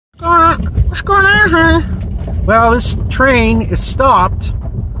What's going on, huh? Well, this train is stopped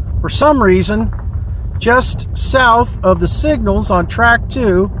for some reason just south of the signals on track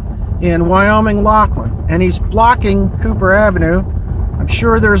 2 in Wyoming, Lachlan, and he's blocking Cooper Avenue. I'm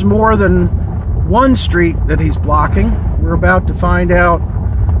sure there's more than one street that he's blocking. We're about to find out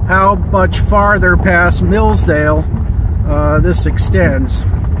how much farther past Millsdale this extends.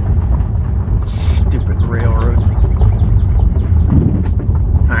 Stupid railroad.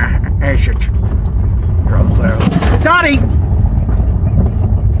 Shit. Dottie!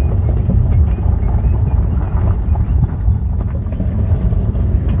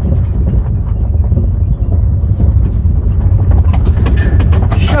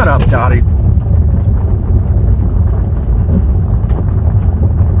 Shut up, Dottie.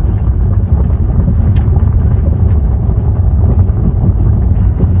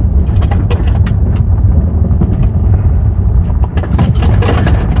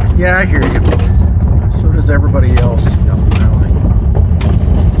 Yeah, I hear you. So does everybody else.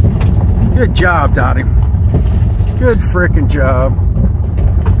 Good job, Dottie. Good frickin' job.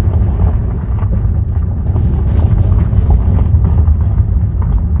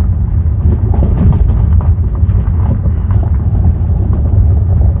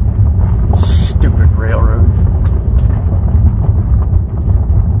 Stupid railroad.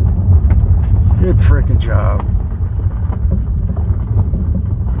 Good frickin' job.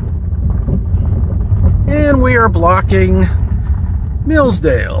 And we are blocking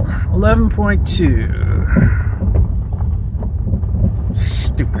Millsdale, 11.2.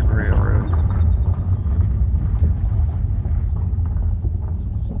 Stupid railroad.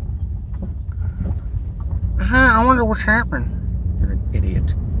 I wonder what's happened. You're an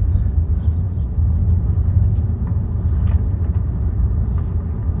idiot.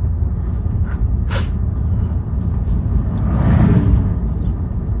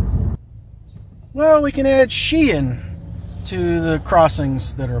 Well, we can add Sheehan to the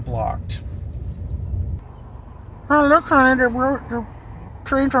crossings that are blocked. Oh, look, honey, the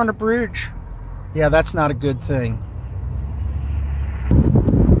train's on the bridge. Yeah, that's not a good thing.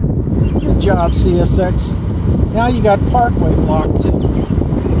 Good job, CSX. Now you got Parkway blocked too.